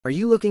Are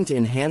you looking to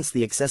enhance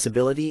the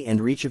accessibility and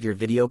reach of your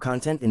video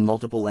content in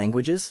multiple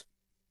languages?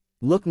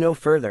 Look no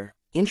further.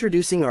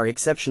 Introducing our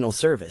exceptional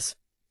service.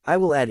 I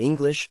will add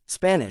English,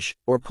 Spanish,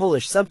 or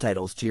Polish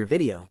subtitles to your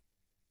video.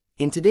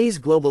 In today's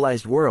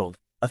globalized world,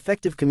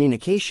 effective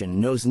communication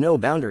knows no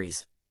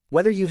boundaries.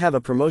 Whether you have a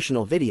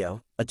promotional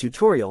video, a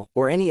tutorial,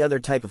 or any other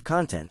type of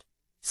content,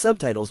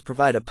 subtitles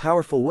provide a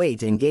powerful way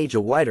to engage a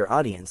wider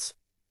audience.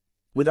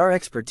 With our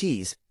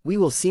expertise, we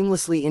will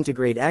seamlessly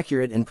integrate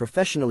accurate and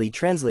professionally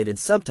translated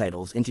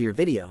subtitles into your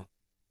video.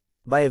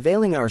 By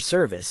availing our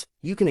service,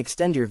 you can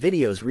extend your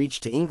video's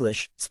reach to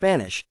English,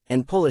 Spanish,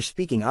 and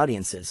Polish-speaking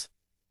audiences.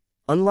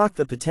 Unlock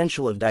the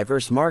potential of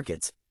diverse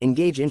markets,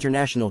 engage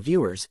international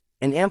viewers,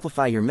 and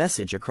amplify your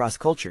message across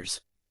cultures.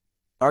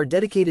 Our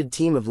dedicated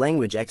team of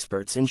language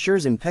experts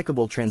ensures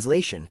impeccable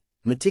translation,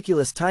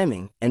 meticulous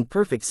timing, and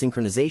perfect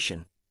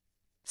synchronization.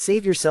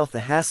 Save yourself the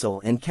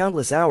hassle and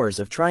countless hours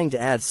of trying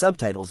to add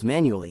subtitles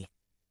manually.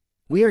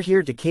 We are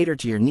here to cater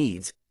to your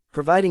needs,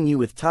 providing you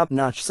with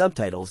top-notch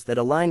subtitles that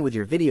align with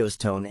your video's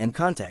tone and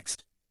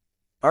context.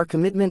 Our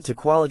commitment to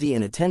quality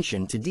and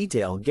attention to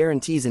detail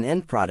guarantees an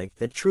end product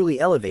that truly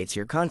elevates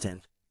your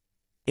content.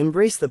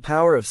 Embrace the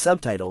power of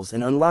subtitles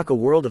and unlock a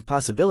world of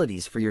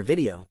possibilities for your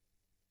video.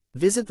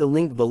 Visit the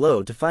link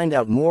below to find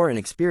out more and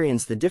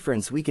experience the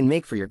difference we can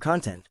make for your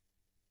content.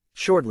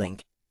 Short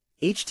link: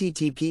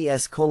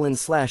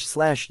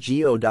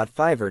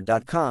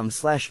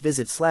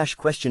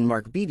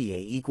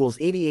 https://go.fiverr.com/visit/?bda equals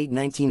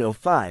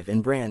 881905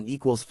 and brand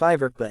equals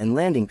Fiverr and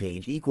landing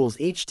page equals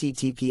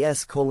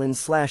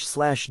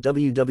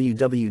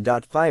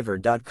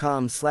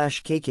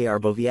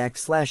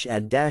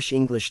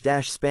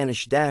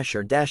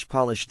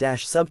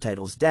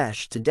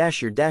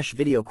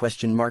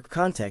question mark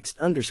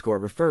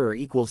context_refer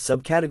equals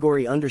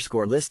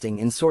subcategory_listing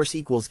in source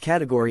equals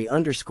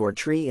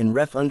category_tree and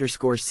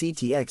ref_ctx_id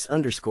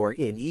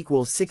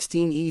equals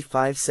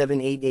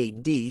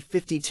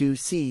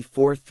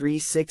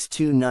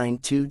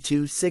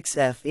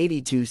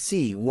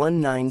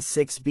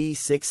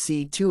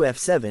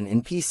 16E57888D52C436292226F82C196B6C2F7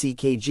 and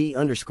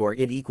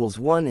PCKG_id equals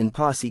 1 and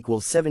POS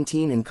equals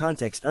 17 and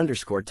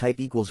context_type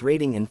equals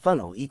rating and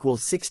funnel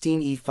equals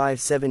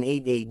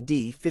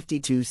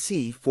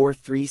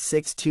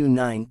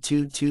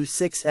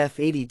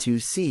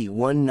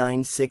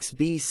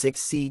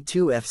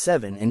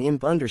 16E57888D52C436292226F82C196B6C2F7 and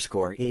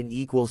imp_id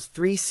equals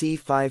 3C54728B-3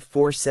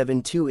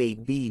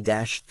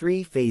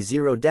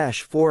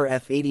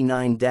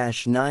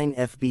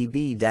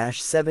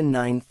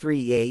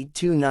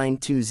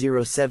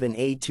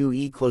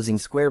 closing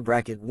square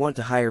bracket. Want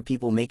to hire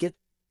people? Make it?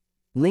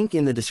 Link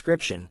in the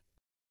description.